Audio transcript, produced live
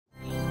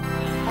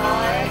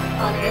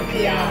on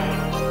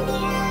NPI.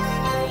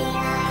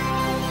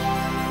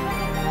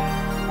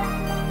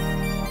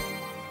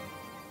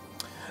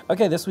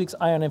 Okay, this week's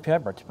Eye on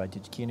NPI brought to you by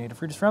DigiKey and Ada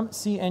Fruitis from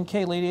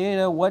CNK. Lady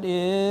Ada, what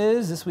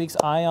is this week's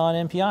Eye on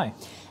NPI?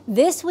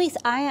 This week's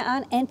Eye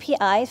on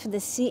NPI is for the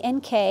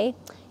CNK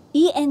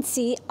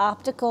ENC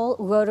optical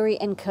rotary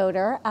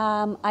encoder.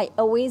 I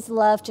always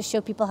love to show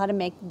people how to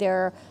make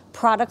their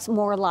products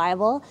more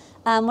reliable.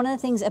 One of the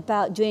things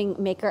about doing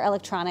maker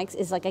electronics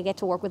is like I get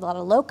to work with a lot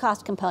of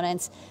low-cost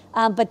components,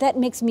 but that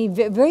makes me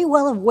very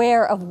well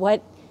aware of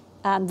what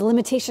the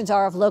limitations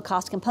are of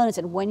low-cost components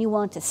and when you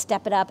want to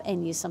step it up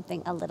and use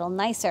something a little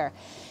nicer.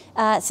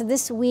 So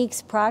this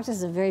week's product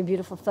is a very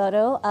beautiful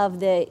photo of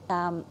the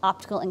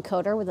optical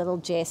encoder with a little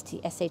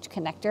JST-SH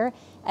connector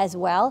as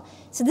well.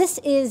 So this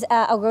is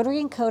a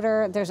rotary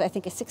encoder. There's, I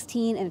think, a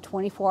 16 and a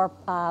 24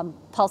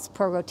 pulse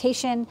per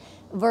rotation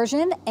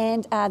version,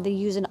 and they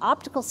use an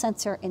optical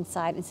sensor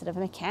inside instead of a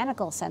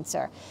mechanical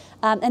sensor.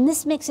 And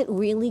this makes it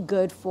really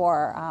good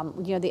for,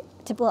 you know, the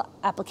typical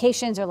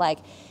applications are like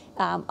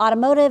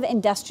automotive,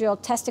 industrial,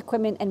 test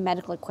equipment, and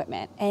medical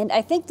equipment. And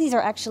I think these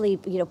are actually,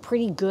 you know,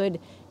 pretty good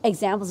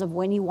examples of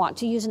when you want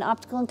to use an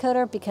optical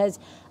encoder, because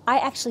I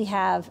actually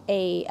have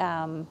a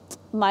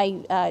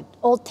my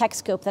old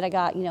Techscope that I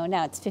got, you know,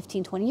 now it's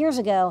 15, 20 years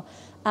ago,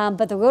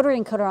 but the rotary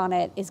encoder on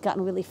it has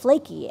gotten really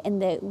flaky,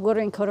 and the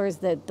rotary encoder is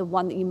the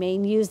one that you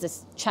main use,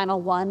 this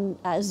channel 1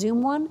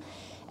 zoom one.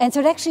 And so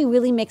it actually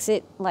really makes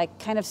it like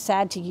kind of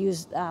sad to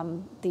use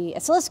the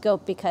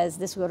oscilloscope, because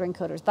this rotary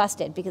encoder is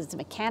busted because it's a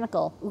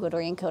mechanical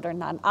rotary encoder,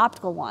 not an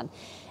optical one.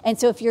 And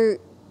so if you're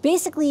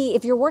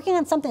working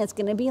on something that's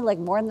going to be like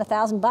more than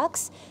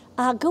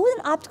 $1,000, go with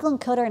an optical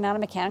encoder and not a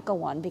mechanical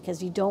one,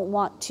 because you don't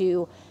want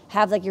to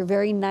have like your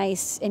very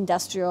nice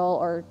industrial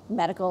or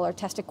medical or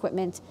test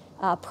equipment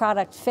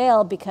product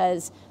fail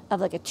because of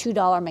like a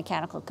 $2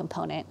 mechanical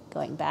component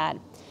going bad.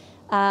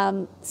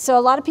 So a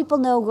lot of people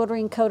know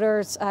rotary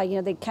encoders.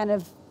 You know,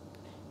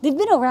 they've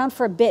been around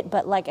for a bit,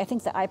 but like I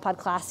think the iPod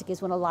Classic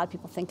is what a lot of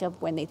people think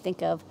of when they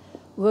think of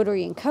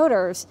rotary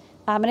encoders.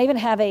 And I even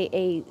have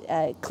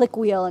a click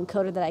wheel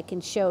encoder that I can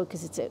show,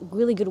 because it's a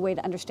really good way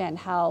to understand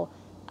how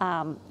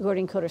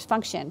rotary encoders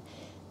function.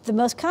 The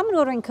most common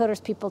rotary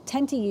encoders people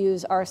tend to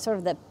use are sort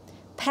of the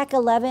PEC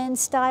 11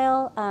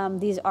 style.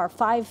 These are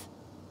 5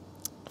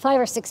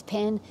 or 6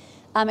 pin.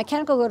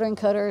 Mechanical rotary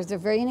encoders, they're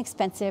very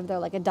inexpensive. They're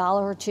like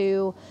 $1 or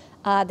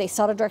 $2. They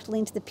solder directly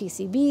into the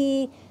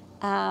PCB.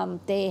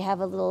 They have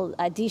a little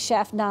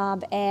D-shaft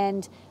knob,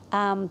 and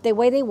the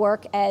way they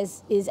work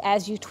is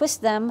as you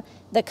twist them,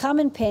 the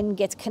common pin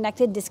gets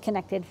connected,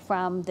 disconnected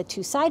from the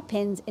 2 side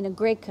pins in a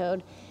gray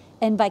code.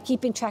 And by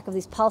keeping track of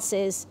these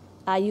pulses,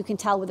 you can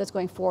tell whether it's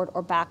going forward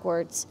or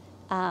backwards,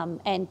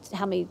 and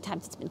how many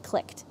times it's been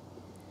clicked.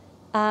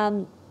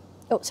 Oh,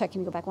 sorry, can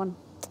you go back one?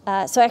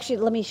 So actually,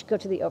 let me go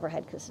to the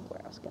overhead, because this is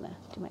where I was going to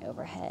do my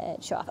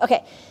overhead show off.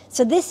 Okay,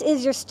 so this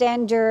is your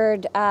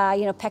standard,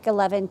 you know, PEC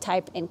 11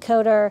 type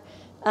encoder.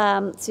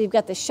 So you've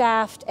got the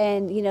shaft,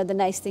 and you know the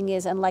nice thing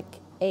is, unlike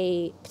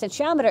a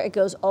potentiometer, it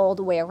goes all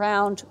the way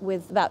around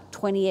with about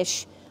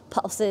 20-ish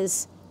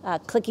pulses,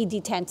 clicky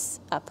detents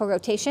per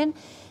rotation.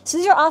 So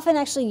these are often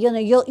actually, you know,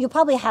 you'll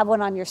probably have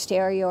one on your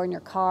stereo or in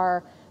your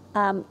car,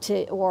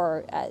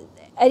 or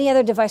any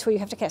other device where you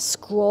have to kind of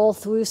scroll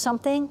through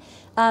something,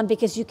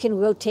 because you can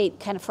rotate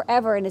kind of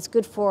forever, and it's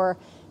good for,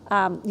 you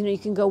know, you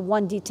can go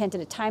 1 detent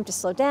at a time to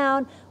slow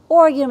down,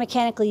 or, you know,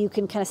 mechanically you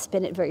can kind of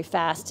spin it very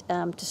fast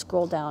to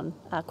scroll down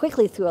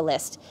quickly through a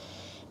list.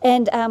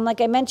 And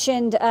like I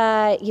mentioned,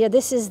 you know,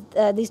 this is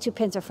these 2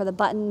 pins are for the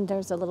button.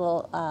 There's a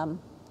little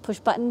push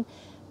button,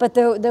 but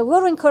the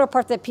rotary encoder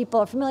part that people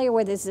are familiar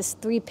with is this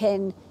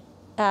 3-pin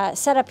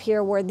setup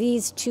here, where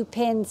these 2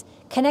 pins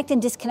connect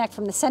and disconnect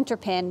from the center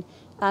pin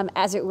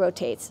as it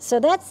rotates. So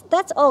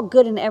that's all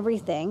good and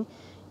everything.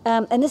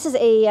 And this is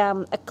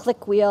a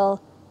click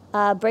wheel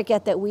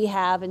breakout that we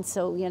have, and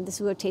so, you know,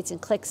 this rotates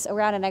and clicks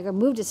around, and I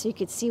removed it so you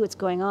could see what's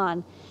going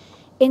on.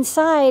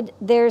 Inside,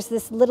 there's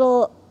this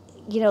little,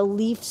 you know,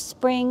 leaf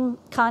spring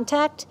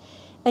contact,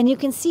 and you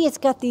can see it's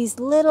got these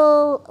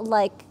little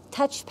like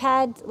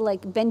touchpad,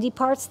 like bendy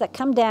parts that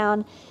come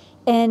down,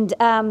 and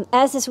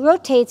as this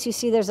rotates, you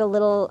see there's a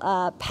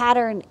little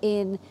pattern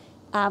in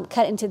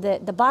cut into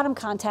the bottom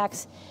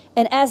contacts,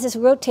 and as this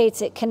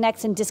rotates, it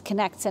connects and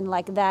disconnects, and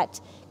like that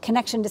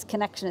connection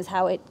disconnection is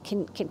how it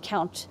can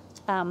count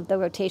the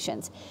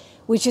rotations,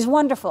 which is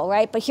wonderful,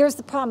 right? But here's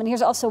the problem, and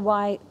here's also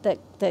why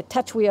the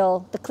touch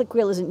wheel, the click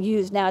wheel, isn't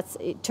used. Now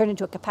it turned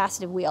into a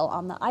capacitive wheel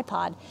on the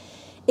iPod.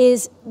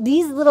 Is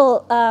these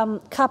little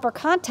copper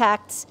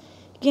contacts,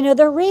 you know,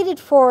 they're rated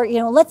for, you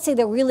know, let's say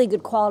they're really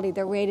good quality.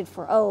 They're rated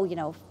for, oh, you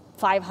know,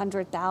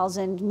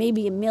 500,000,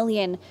 maybe 1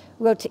 million,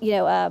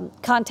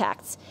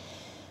 contacts.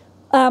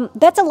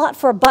 That's a lot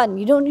for a button.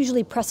 You don't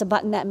usually press a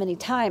button that many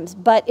times,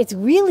 but it's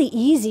really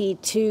easy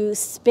to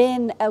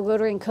spin a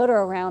rotary encoder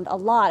around a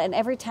lot, and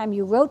every time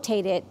you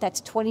rotate it,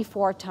 that's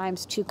 24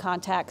 times 2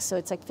 contacts, so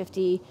it's like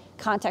 50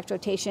 contact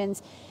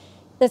rotations.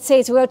 let's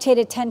say it's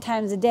rotated 10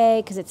 times a day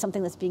because it's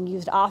something that's being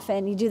used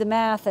often. You do the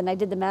math, and I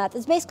did the math.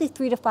 It's basically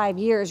 3 to 5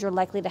 years you're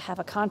likely to have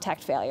a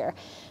contact failure.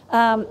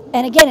 And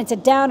again, it's a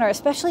downer,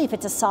 especially if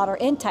it's a solder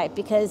in type,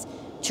 because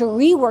to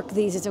rework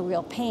these is a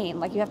real pain.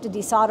 Like, you have to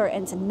desolder,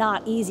 and it's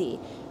not easy.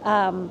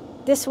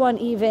 This one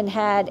even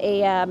had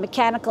a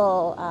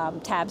mechanical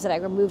tabs that I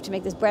removed to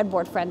make this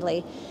breadboard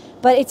friendly.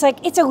 But it's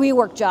like, it's a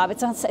rework job.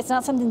 It's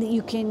not something that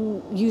you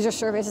can use or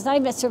service. It's not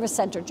even a service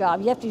center job.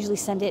 You have to usually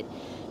send it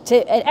to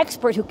an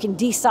expert who can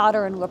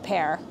desolder and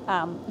repair,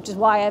 which is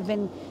why I've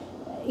been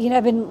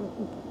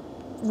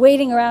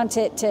waiting around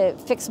to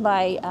fix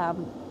my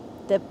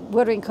the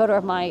rotary encoder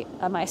of my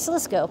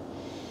oscilloscope.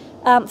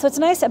 So what's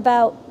nice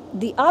about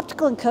the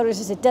optical encoders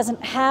is it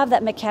doesn't have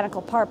that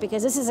mechanical part,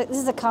 because this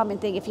is a common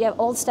thing. If you have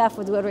old stuff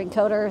with rotary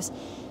encoders,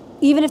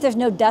 even if there's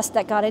no dust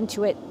that got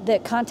into it, the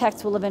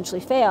contacts will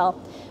eventually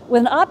fail.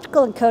 With an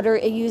optical encoder,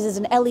 it uses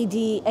an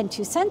LED and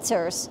 2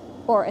 sensors,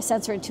 or a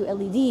sensor and 2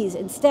 LEDs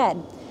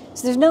instead.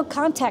 So there's no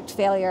contact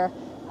failure.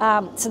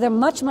 So they're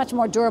much, much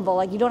more durable.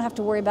 Like, you don't have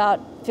to worry about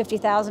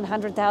 50,000,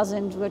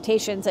 100,000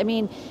 rotations. I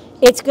mean,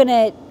 it's going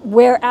to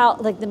wear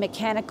out like the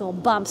mechanical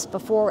bumps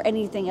before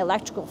anything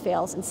electrical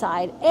fails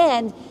inside.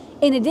 And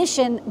in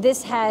addition,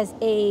 this has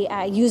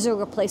a user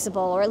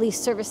replaceable, or at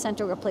least service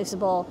center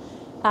replaceable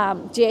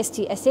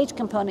JST SH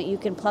component. You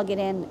can plug it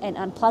in and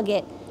unplug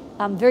it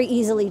very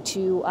easily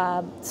to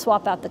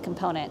swap out the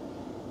component,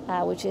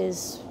 which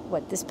is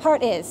what this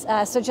part is.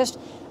 So just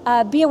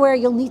be aware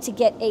you'll need to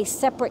get a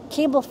separate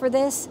cable for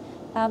this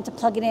to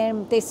plug it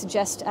in. They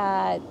suggest,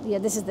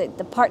 this is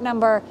the part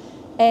number,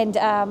 and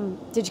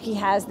DigiKey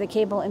has the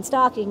cable in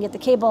stock. You can get the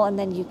cable, and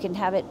then you can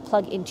have it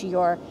plug into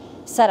your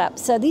setup.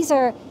 So these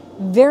are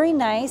very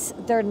nice.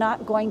 They're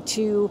not going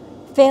to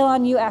fail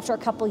on you after a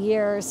couple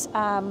years.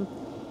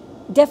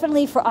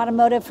 Definitely for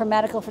automotive, for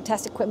medical, for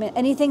test equipment,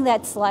 anything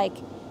that's like,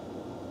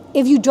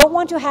 if you don't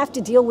want to have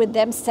to deal with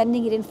them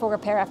sending it in for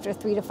repair after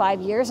 3 to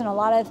 5 years, and a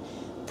lot of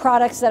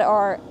products that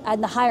are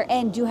at the higher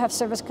end do have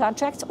service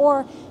contracts,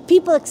 or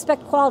people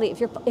expect quality.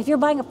 If you're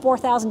buying a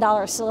 $4,000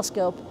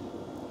 oscilloscope,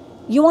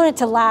 you want it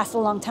to last a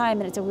long time,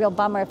 and it's a real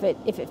bummer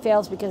if it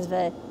fails because of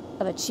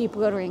a cheap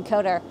rotary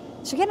encoder.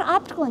 So get an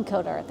optical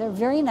encoder. They're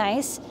very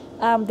nice.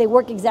 They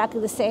work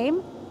exactly the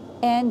same,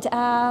 and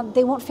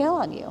they won't fail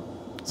on you.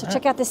 So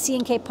check out the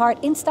C&K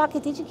part in stock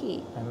at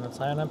DigiKey. And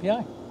that's Eye on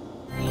NPI.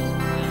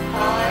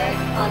 Eye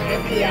on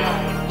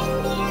NPI.